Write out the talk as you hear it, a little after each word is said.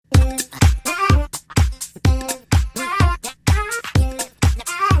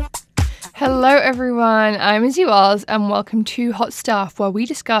Hello everyone, I'm Izzy Wells and welcome to Hot Stuff, where we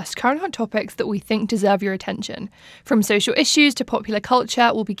discuss current hot topics that we think deserve your attention. From social issues to popular culture,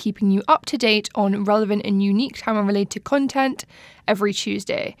 we'll be keeping you up to date on relevant and unique Taiwan-related content every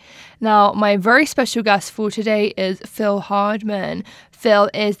Tuesday. Now, my very special guest for today is Phil Hardman. Phil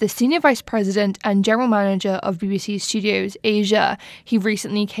is the Senior Vice President and General Manager of BBC Studios Asia. He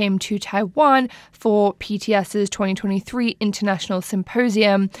recently came to Taiwan for PTS's 2023 International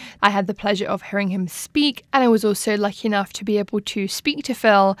Symposium. I had the pleasure of hearing him speak, and I was also lucky enough to be able to speak to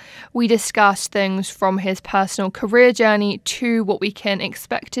Phil. We discussed things from his personal career journey to what we can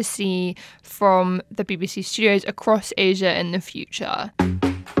expect to see from the BBC Studios across Asia in the future.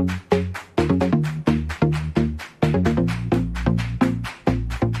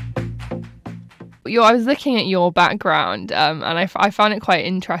 I was looking at your background and I found it quite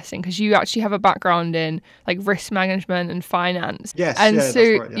interesting because you actually have a background in like risk management and finance. Yes, And yeah, so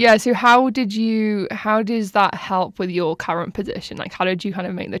that's right. Yeah. so how does that help with your current position? Like how did you kind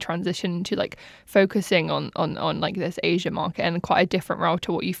of make the transition to like focusing on like this Asia market and quite a different role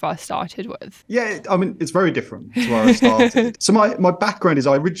to what you first started with? Yeah, I mean, it's very different to where I started. So my background is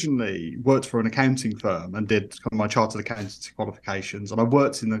I originally worked for an accounting firm and did kind of my chartered accountancy qualifications, and I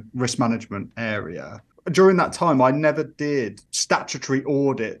worked in the risk management area. During that time, I never did statutory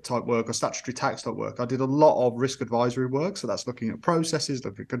audit type work or statutory tax type work. I did a lot of risk advisory work. So that's looking at processes,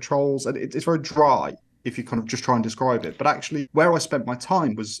 looking at controls, and it's very dry if you kind of just try and describe it. But actually, where I spent my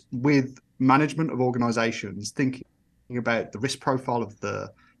time was with management of organizations, thinking about the risk profile of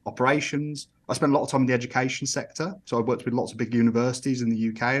the operations. I spent a lot of time in the education sector. So I worked with lots of big universities in the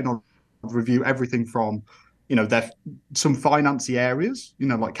UK, and I'll review everything from their some financy areas,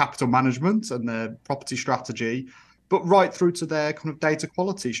 like capital management and their property strategy, but right through to their kind of data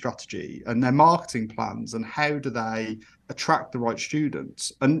quality strategy and their marketing plans and how do they attract the right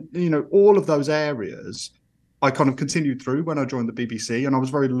students. And, all of those areas I kind of continued through when I joined the BBC. And I was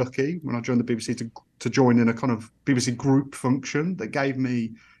very lucky when I joined the BBC to join in a kind of BBC group function that gave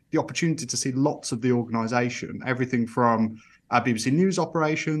me the opportunity to see lots of the organisation, everything from our BBC News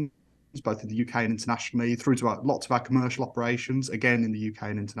operations, both in the UK and internationally, through to lots of our commercial operations, again in the UK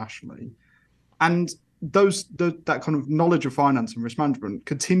and internationally. And that kind of knowledge of finance and risk management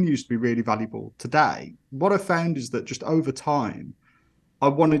continues to be really valuable today. What I found is that just over time, I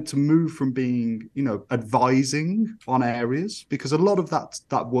wanted to move from being, advising on areas, because a lot of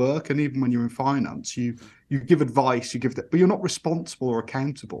that work, and even when you're in finance, you give advice, but you're not responsible or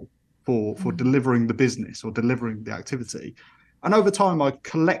accountable for delivering the business or delivering the activity. And over time, I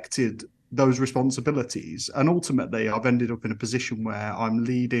collected those responsibilities. And ultimately, I've ended up in a position where I'm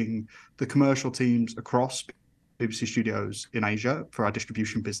leading the commercial teams across BBC Studios in Asia for our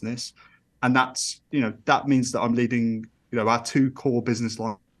distribution business. And that means that I'm leading, our two core business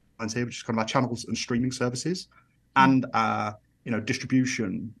lines here, which is kind of our channels and streaming services, and our,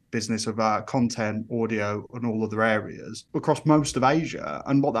 distribution business of our content, audio, and all other areas across most of Asia.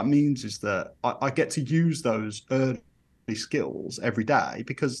 And what that means is that I get to use those early skills every day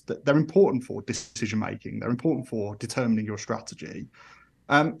because they're important for decision making. They're important for determining your strategy.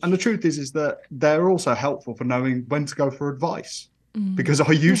 And the truth is that they're also helpful for knowing when to go for advice. Because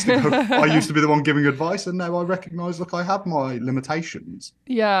I used to be the one giving advice, and now I recognise, look, I have my limitations.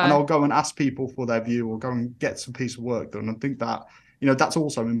 Yeah. And I'll go and ask people for their view or go and get some piece of work done. I think that, that's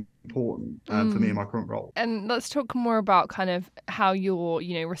also important for me in my current role. And let's talk more about kind of how you're,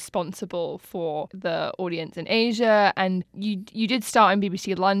 responsible for the audience in Asia. And you did start in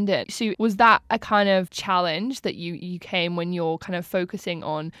BBC London. So was that a kind of challenge that you came when you're kind of focusing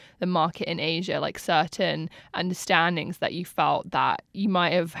on the market in Asia, like certain understandings that you felt that you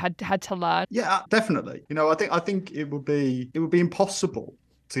might have had to learn? Yeah, definitely. I think it would be impossible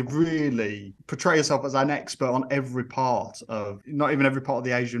to really portray yourself as an expert on every part of, not even every part of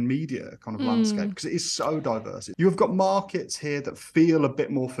the Asian media kind of landscape, because it is so diverse. You've got markets here that feel a bit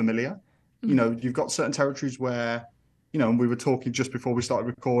more familiar. You've got certain territories where, and we were talking just before we started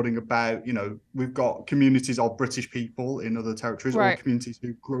recording about, we've got communities of British people in other territories, right, or communities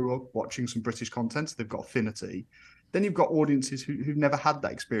who grew up watching some British content, so they've got affinity. Then you've got audiences who've never had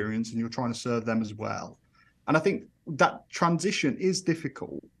that experience, and you're trying to serve them as well. And I think that transition is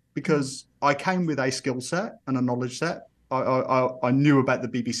difficult because I came with a skill set and a knowledge set. I knew about the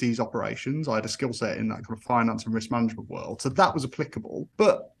BBC's operations. I had a skill set in that kind of finance and risk management world. So that was applicable.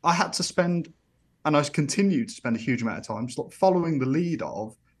 But I had to spend, and I continue to spend a huge amount of time following the lead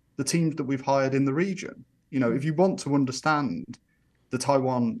of the teams that we've hired in the region. If you want to understand the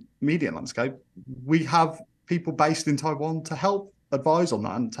Taiwan media landscape, we have people based in Taiwan to help advise on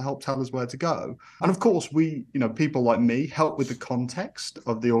that and to help tell us where to go. And of course, we, people like me help with the context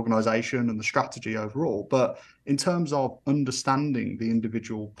of the organization and the strategy overall. But in terms of understanding the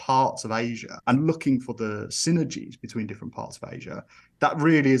individual parts of Asia and looking for the synergies between different parts of Asia, that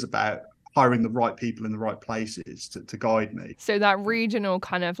really is about hiring the right people in the right places to guide me. So that regional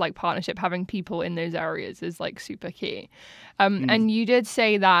kind of like partnership, having people in those areas is like super key. And you did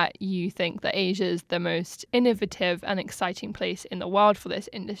say that you think that Asia is the most innovative and exciting place in the world for this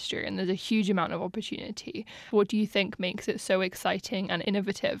industry, and there's a huge amount of opportunity. What do you think makes it so exciting and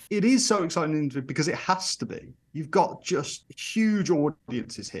innovative? It is so exciting because it has to be. You've got just huge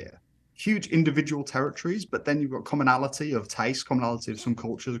audiences here, huge individual territories, but then you've got commonality of taste, commonality of some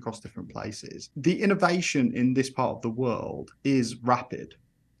cultures across different places. The innovation in this part of the world is rapid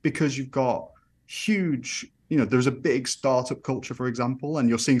because you've got huge, there's a big startup culture, for example, and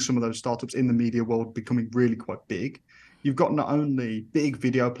you're seeing some of those startups in the media world becoming really quite big. You've got not only big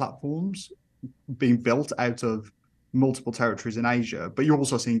video platforms being built out of multiple territories in Asia, but you're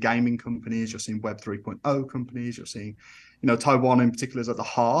also seeing gaming companies, you're seeing Web 3.0 companies, you're seeing, Taiwan in particular is at the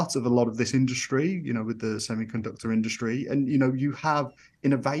heart of a lot of this industry, with the semiconductor industry. And, you have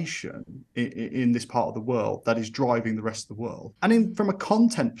innovation in this part of the world that is driving the rest of the world. And from a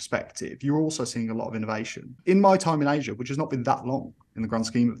content perspective, you're also seeing a lot of innovation. In my time in Asia, which has not been that long in the grand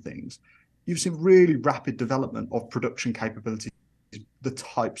scheme of things, you've seen really rapid development of production capabilities, the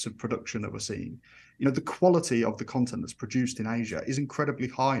types of production that we're seeing. The quality of the content that's produced in Asia is incredibly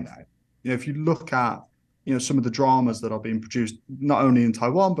high now. If you look at, some of the dramas that are being produced, not only in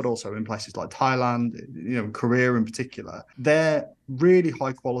Taiwan, but also in places like Thailand, Korea in particular, they're really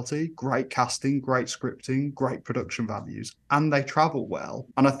high quality, great casting, great scripting, great production values, and they travel well.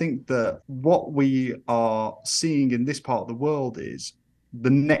 And I think that what we are seeing in this part of the world is the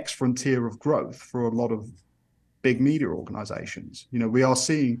next frontier of growth for a lot of big media organizations. We are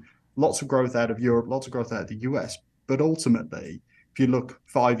seeing lots of growth out of Europe, lots of growth out of the US. But ultimately, if you look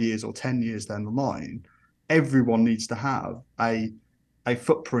 5 years or 10 years down the line, everyone needs to have a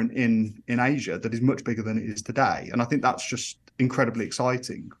footprint in Asia that is much bigger than it is today. And I think that's just incredibly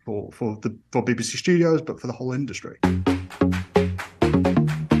exciting for BBC Studios, but for the whole industry.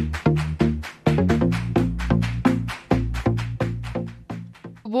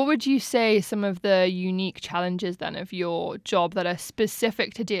 What would you say some of the unique challenges then of your job that are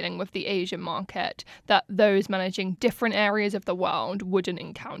specific to dealing with the Asian market that those managing different areas of the world wouldn't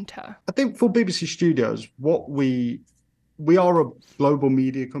encounter? I think for BBC Studios, what we are a global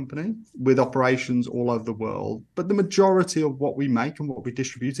media company with operations all over the world, but the majority of what we make and what we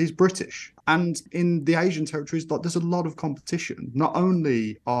distribute is British. And in the Asian territories, there's a lot of competition. Not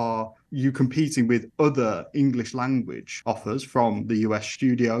only are you competing with other English language offers from the US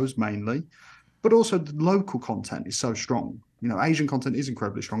studios mainly, but also the local content is so strong. Asian content is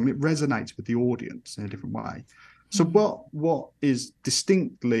incredibly strong and it resonates with the audience in a different way. So what is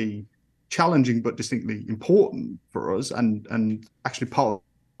distinctly challenging but distinctly important for us, and actually part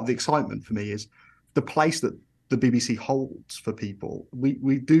of the excitement for me, is the place that the BBC holds for people.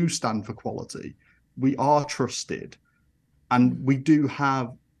 We do stand for quality. We are trusted, and we do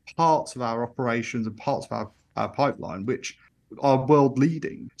have parts of our operations and parts of our pipeline which are world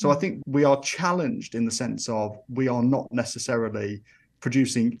leading. So I think we are challenged in the sense of we are not necessarily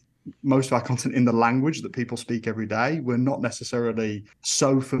producing most of our content in the language that people speak every day. We're not necessarily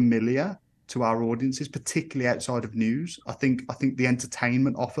so familiar to our audiences, particularly outside of news. I think the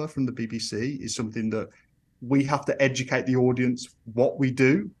entertainment offer from the BBC is something that we have to educate the audience what we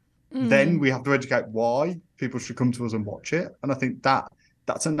do. Then we have to educate why people should come to us and watch it. And I think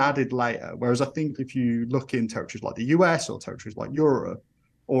that's an added layer. Whereas I think if you look in territories like the US or territories like Europe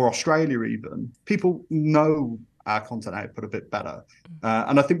or Australia even, people know our content output a bit better.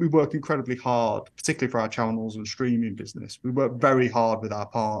 And I think we work incredibly hard, particularly for our channels and streaming business. We work very hard with our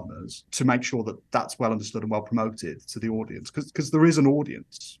partners to make sure that that's well understood and well promoted to the audience, because there is an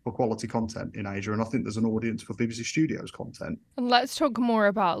audience for quality content in Asia, and I think there's an audience for BBC Studios content. And let's talk more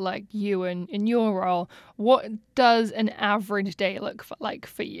about like you and in your role. What does an average day look like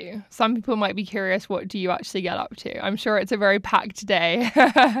for you? Some people might be curious, what do you actually get up to? I'm sure it's a very packed day.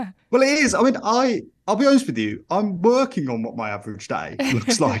 Well, it is. I mean, I'll be honest with you. I'm working on what my average day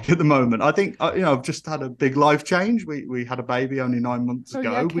looks like at the moment. I think, I've just had a big life change. We had a baby only 9 months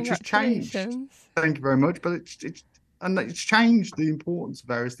ago, which has changed. Thank you very much. But it's changed the importance of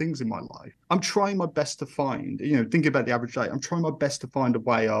various things in my life. I'm trying my best to find, thinking about the average day, I'm trying my best to find a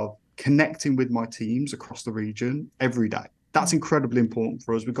way of connecting with my teams across the region every day. That's incredibly important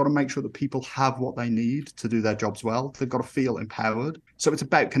for us. We've got to make sure that people have what they need to do their jobs well. They've got to feel empowered. So it's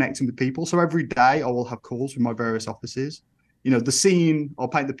about connecting with people. So every day I will have calls with my various offices. The scene, I'll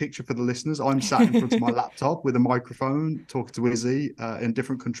paint the picture for the listeners. I'm sat in front of my laptop with a microphone talking to Izzy in a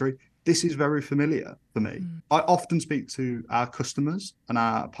different country. This is very familiar for me. I often speak to our customers and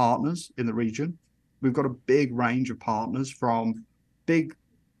our partners in the region. We've got a big range of partners, from big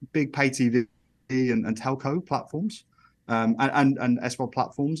pay TV and telco platforms, and SVOD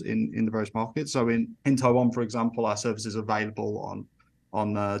platforms in the various markets. So in Taiwan, for example, our services are available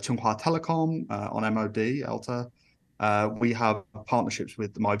on Chunghwa Telecom, on MOD, Elta. We have partnerships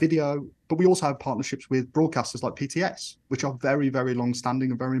with My Video, but we also have partnerships with broadcasters like PTS, which are very, very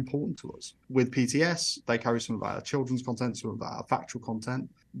long-standing and very important to us. With PTS, they carry some of our children's content, some of our factual content.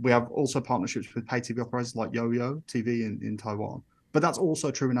 We have also partnerships with pay TV operators like Yo-Yo TV in Taiwan. But that's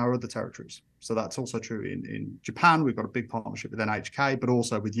also true in our other territories. So that's also true in Japan. We've got a big partnership with NHK, but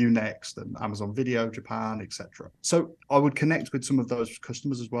also with Unext and Amazon Video Japan, etc. So I would connect with some of those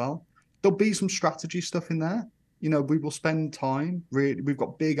customers as well. There'll be some strategy stuff in there. We will spend time. Really, we've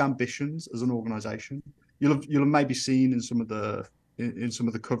got big ambitions as an organization. You'll have maybe seen in some of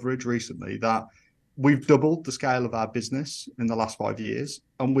the coverage recently that we've doubled the scale of our business in the last 5 years,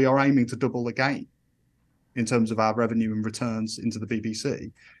 and we are aiming to double again in terms of our revenue and returns into the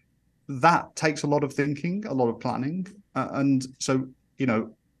BBC. That takes a lot of thinking, a lot of planning. And so,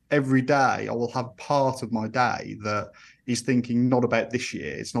 every day I will have part of my day that is thinking not about this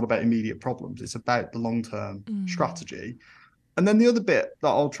year. It's not about immediate problems. It's about the long-term strategy. And then the other bit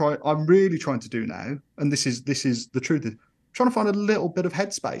that I'm really trying to do now, and this is the truth, is trying to find a little bit of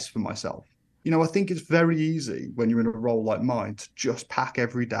headspace for myself. I think it's very easy when you're in a role like mine to just pack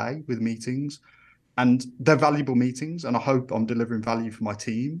every day with meetings. And they're valuable meetings, and I hope I'm delivering value for my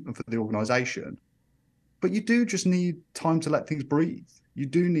team and for the organization. But you do just need time to let things breathe. You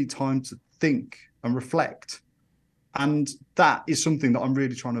do need time to think and reflect. And that is something that I'm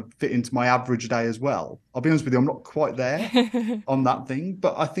really trying to fit into my average day as well. I'll be honest with you, I'm not quite there on that thing,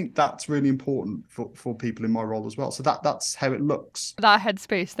 but I think that's really important for people in my role as well. So that's how it looks. That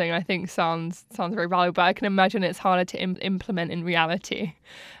headspace thing, I think, sounds very valuable, but I can imagine it's harder to implement in reality.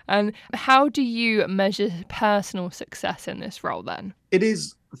 And how do you measure personal success in this role then? It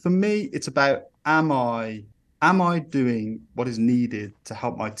is, for me, it's about, am I doing what is needed to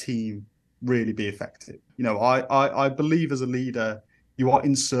help my team really be effective? I believe as a leader, you are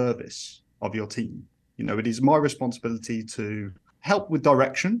in service of your team. It is my responsibility to help with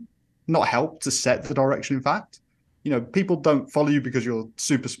direction, not help to set the direction. In fact, people don't follow you because you're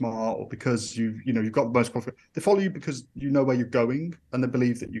super smart or because you've got the most confidence. They follow you because you know where you're going, and they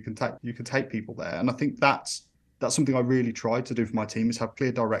believe that you can take people there. And I think that's something I really try to do for my team, is have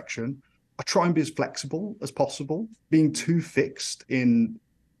clear direction. I try and be as flexible as possible. Being too fixed in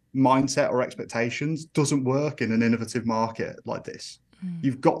mindset or expectations doesn't work in an innovative market like this.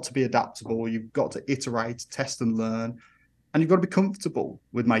 You've got to be adaptable. You've got to iterate, test and learn, and you've got to be comfortable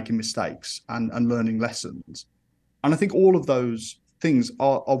with making mistakes and learning lessons. And I think all of those things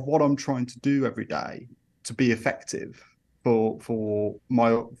are what I'm trying to do every day to be effective for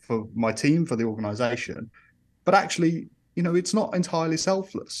my team, for the organization. But actually, it's not entirely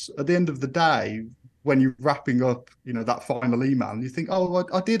selfless. At the end of the day, when you're wrapping up, that final email, and you think, oh,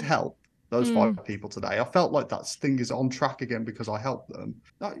 I did help those 5 people today. I felt like that thing is on track again because I helped them.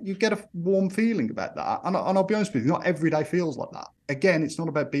 You get a warm feeling about that. And I'll be honest with you, not every day feels like that. Again, it's not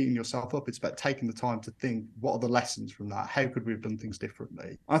about beating yourself up. It's about taking the time to think, what are the lessons from that? How could we have done things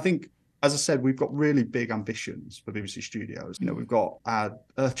differently? I think, as I said, we've got really big ambitions for BBC Studios. We've got our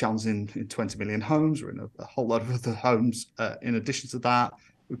Earth channels in 20 million homes. We're in a whole lot of other homes. In addition to that,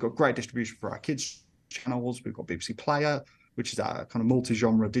 we've got great distribution for our kids' channels. We've got BBC Player, which is our kind of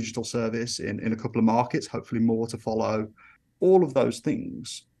multi-genre digital service in a couple of markets, hopefully more to follow. All of those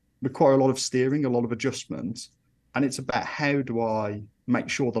things require a lot of steering, a lot of adjustment. And it's about, how do I make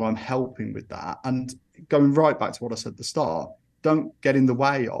sure that I'm helping with that? And going right back to what I said at the start, don't get in the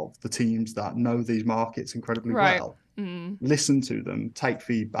way of the teams that know these markets incredibly well. Listen to them, take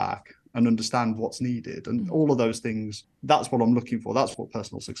feedback, and understand what's needed. And all of those things, that's what I'm looking for. That's what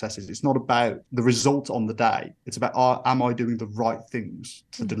personal success is. It's not about the result on the day. It's about, am I doing the right things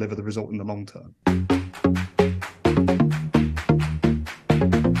to deliver the result in the long term?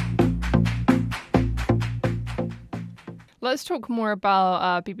 Let's talk more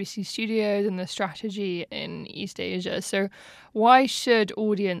about BBC Studios and the strategy in East Asia. So why should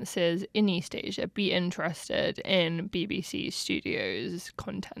audiences in East Asia be interested in BBC Studios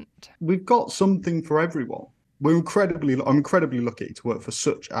content? We've got something for everyone. I'm incredibly lucky to work for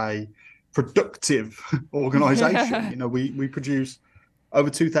such a productive organisation. We produce over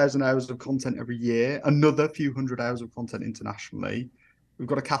 2,000 hours of content every year, another few hundred hours of content internationally. We've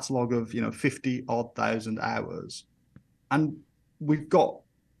got a catalogue of 50 odd thousand hours. And we've got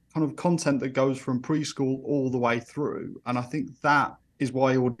kind of content that goes from preschool all the way through. And I think that is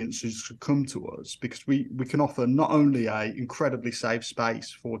why audiences should come to us, because we can offer not only a incredibly safe space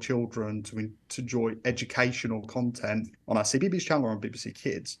for children to enjoy educational content on our CBeebies channel or on BBC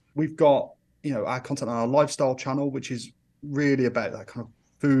Kids. We've got, our content on our lifestyle channel, which is really about that kind of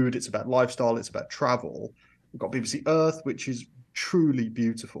food. It's about lifestyle. It's about travel. We've got BBC Earth, which is truly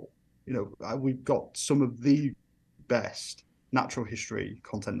beautiful. We've got some of the best natural history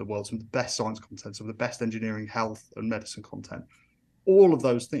content in the world, some of the best science content, some of the best engineering, health and medicine content. All of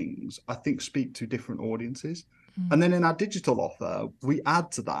those things, I think, speak to different audiences. And then in our digital offer, we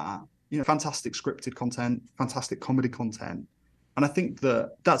add to that, fantastic scripted content, fantastic comedy content. And I think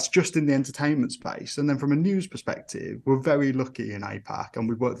that that's just in the entertainment space. And then from a news perspective, we're very lucky in APAC, and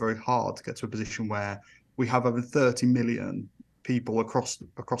we've worked very hard to get to a position where we have over 30 million people across the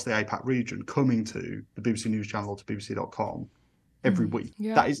APAC region coming to the BBC News channel, to bbc.com every week.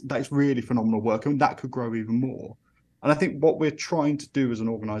 Yeah. That is really phenomenal work, and that could grow even more. And I think what we're trying to do as an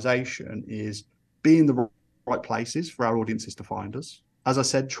organisation is be in the right places for our audiences to find us. As I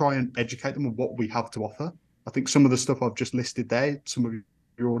said, try and educate them on what we have to offer. I think some of the stuff I've just listed there, some of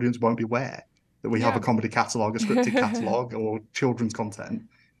your audience won't be aware that we have a comedy catalogue, a scripted catalogue, or children's content.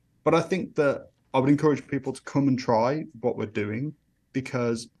 But I think that I would encourage people to come and try what we're doing,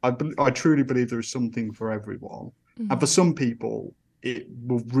 because I truly believe there is something for everyone. And for some people, it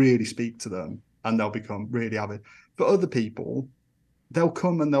will really speak to them and they'll become really avid. For other people, they'll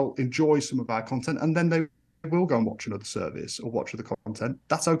come and they'll enjoy some of our content, and then they will go and watch another service or watch other content.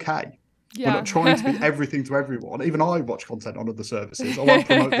 That's okay. Yeah. We're not trying to be everything to everyone. Even I watch content on other services. I won't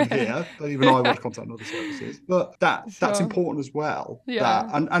promote them here, but even I watch content on other services. But that's important as well. Yeah.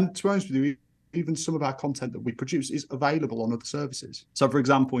 And to be honest with you, even some of our content that we produce is available on other services. So, for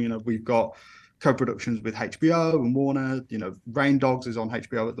example, we've got co-productions with HBO and Warner. Rain Dogs is on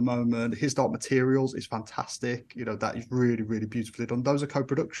HBO at the moment. His Dark Materials is fantastic. That is really, really beautifully done. Those are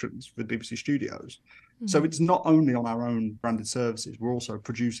co-productions with BBC Studios. So it's not only on our own branded services, we're also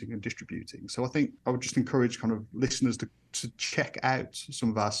producing and distributing. So I think I would just encourage kind of listeners to check out some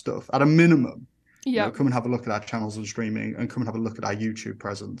of our stuff at a minimum. Come and have a look at our channels and streaming, and come and have a look at our YouTube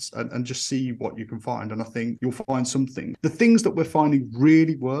presence, and just see what you can find. And I think you'll find something. The things that we're finding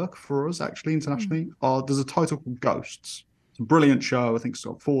really work for us actually internationally there's a title called Ghosts. It's a brilliant show. I think it's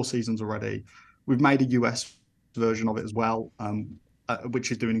got 4 seasons already. We've made a US version of it as well,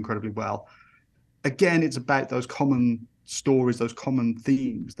 which is doing incredibly well. Again, it's about those common stories, those common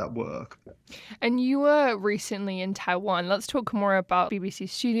themes that work. And you were recently in Taiwan. Let's talk more about BBC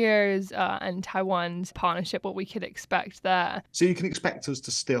Studios and Taiwan's partnership, what we could expect there. So you can expect us to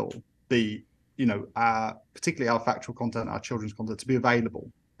still be, particularly our factual content, our children's content, to be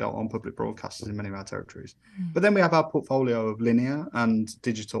available on public broadcasters in many of our territories. But then we have our portfolio of linear and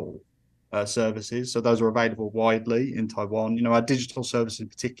digital services. So those are available widely in Taiwan. Our digital services in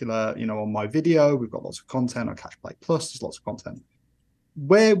particular, on My Video, we've got lots of content. On Catch Play Plus, there's lots of content.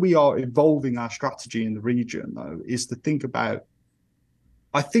 Where we are evolving our strategy in the region, though, is to think about,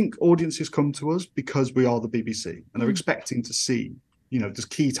 I think audiences come to us because we are the BBC, and they're expecting to see, there's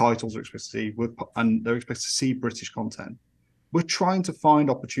key titles they're expecting to see, and they're expecting to see British content. We're trying to find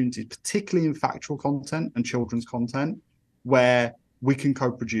opportunities, particularly in factual content and children's content, where we can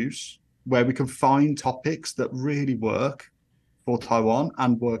co-produce, where we can find topics that really work for Taiwan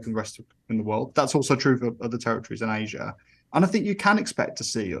and work in the rest of the world. That's also true for other territories in Asia. And I think you can expect to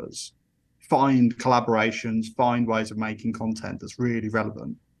see us find collaborations, find ways of making content that's really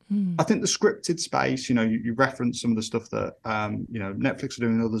relevant. I think the scripted space, you referenced some of the stuff that, Netflix are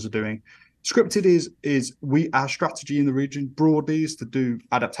doing and others are doing. Scripted is our strategy in the region broadly is to do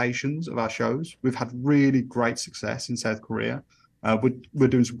adaptations of our shows. We've had really great success in South Korea. We're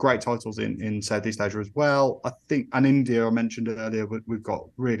doing some great titles in Southeast Asia as well. I think, and India, I mentioned earlier, we've got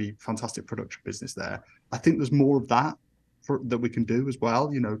really fantastic production business there. I think there's more of that that we can do as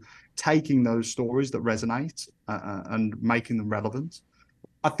well, taking those stories that resonate and making them relevant.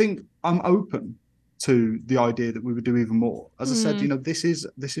 I think I'm open to the idea that we would do even more. As I said, this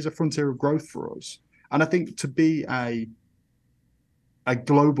is a frontier of growth for us. And I think to be a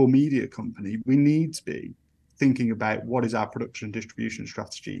global media company, we need to be thinking about what is our production and distribution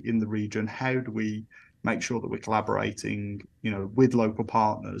strategy in the region. How do we make sure that we're collaborating, with local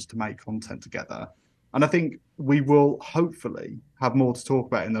partners to make content together? And I think we will hopefully have more to talk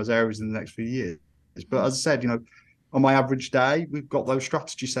about in those areas in the next few years. But as I said, on my average day, we've got those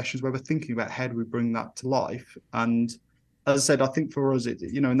strategy sessions where we're thinking about how do we bring that to life. And as I said, I think for us,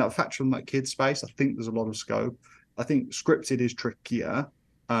 in that factual and that kids space, I think there's a lot of scope. I think scripted is trickier.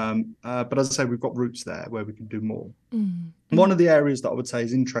 But as I say, we've got roots there where we can do more. Mm-hmm. One of the areas that I would say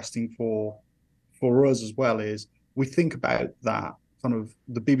is interesting for us as well is we think about that kind of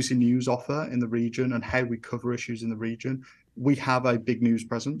the BBC News offer in the region and how we cover issues in the region. We have a big news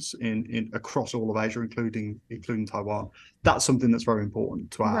presence in across all of Asia, including Taiwan. That's something that's very important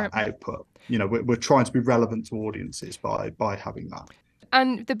to our output. We're trying to be relevant to audiences by having that.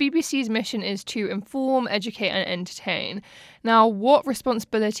 And the BBC's mission is to inform, educate, and entertain. Now, what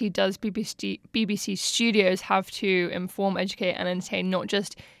responsibility does BBC Studios have to inform, educate, and entertain, not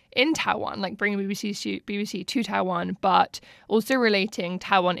just in Taiwan, like bringing BBC to Taiwan, but also relating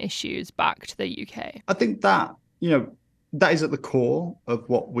Taiwan issues back to the UK? I think that, that is at the core of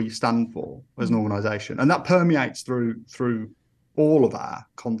what we stand for as an organisation, and that permeates through all of our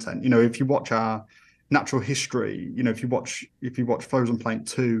content. If you watch our natural history, if you watch Frozen Planet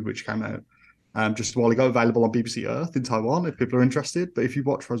 2, which came out just a while ago, available on BBC Earth in Taiwan, if people are interested. But if you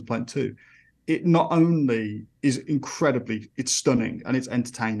watch Frozen Planet 2, it not only is it's stunning and it's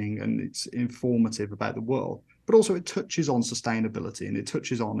entertaining and it's informative about the world, but also it touches on sustainability and it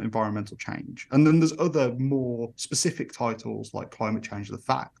touches on environmental change. And then there's other more specific titles like Climate Change, The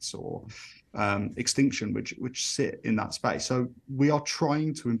Facts, or Extinction, which sit in that space. So we are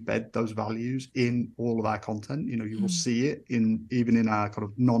trying to embed those values in all of our content. You will see it even in our kind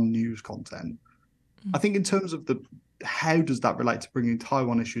of non-news content. I think in terms of how does that relate to bringing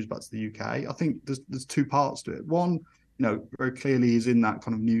Taiwan issues back to the UK? I think there's two parts to it. One, very clearly is in that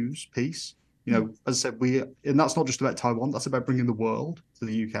kind of news piece. As I said, and that's not just about Taiwan, that's about bringing the world to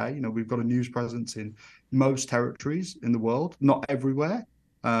the UK. We've got a news presence in most territories in the world, not everywhere.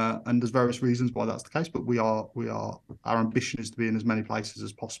 And there's various reasons why that's the case, but our ambition is to be in as many places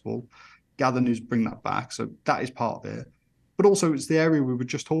as possible, gather news, bring that back. So that is part of it. But also it's the area we were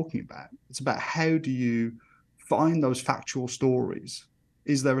just talking about. It's about how do you find those factual stories?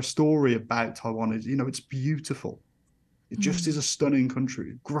 Is there a story about Taiwan? It's beautiful. It just is a stunning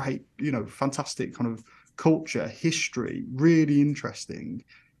country. Great, fantastic kind of culture, history, really interesting.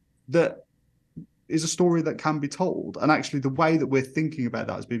 That is a story that can be told. And actually the way that we're thinking about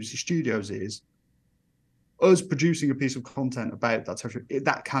that as BBC Studios is us producing a piece of content about that territory,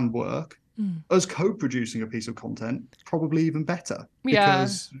 that can work. Us co-producing a piece of content, probably even better. Yeah.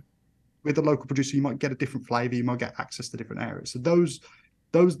 Because with a local producer, you might get a different flavour, you might get access to different areas. So those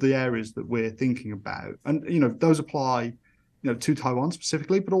are the areas that we're thinking about. And, those apply, to Taiwan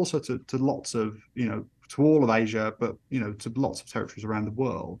specifically, but also to lots of, to all of Asia, but, to lots of territories around the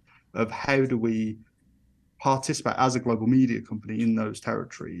world, of how do we participate as a global media company in those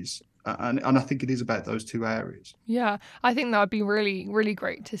territories. And I think it is about those two areas. Yeah, I think that would be really, really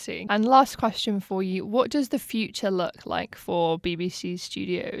great to see. And last question for you, what does the future look like for BBC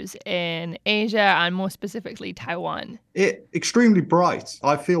Studios in Asia and more specifically Taiwan? Extremely bright.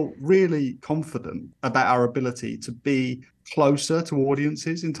 I feel really confident about our ability to be closer to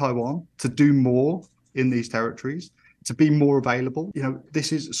audiences in Taiwan, to do more in these territories, to be more available.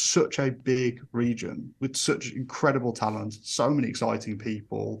 This is such a big region with such incredible talent, so many exciting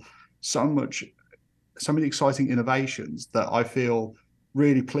people, so many exciting innovations that I feel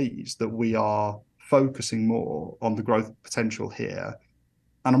really pleased that we are focusing more on the growth potential here.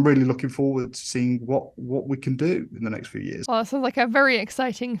 And I'm really looking forward to seeing what we can do in the next few years. Well, that sounds like a very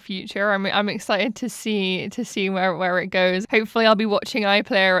exciting future. I'm excited to see where it goes. Hopefully, I'll be watching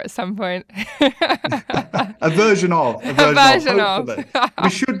iPlayer at some point. a version of. Hopefully.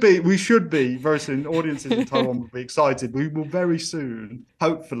 we should be very soon. Audiences in Taiwan will be excited. We will very soon,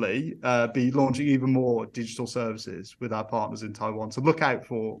 hopefully, be launching even more digital services with our partners in Taiwan. So look out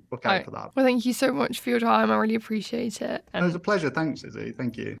for that. Well, thank you so much for your time. I really appreciate it. It was a pleasure. Thanks, Izzy.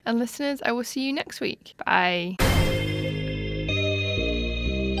 Thank you. And listeners, I will see you next week. Bye.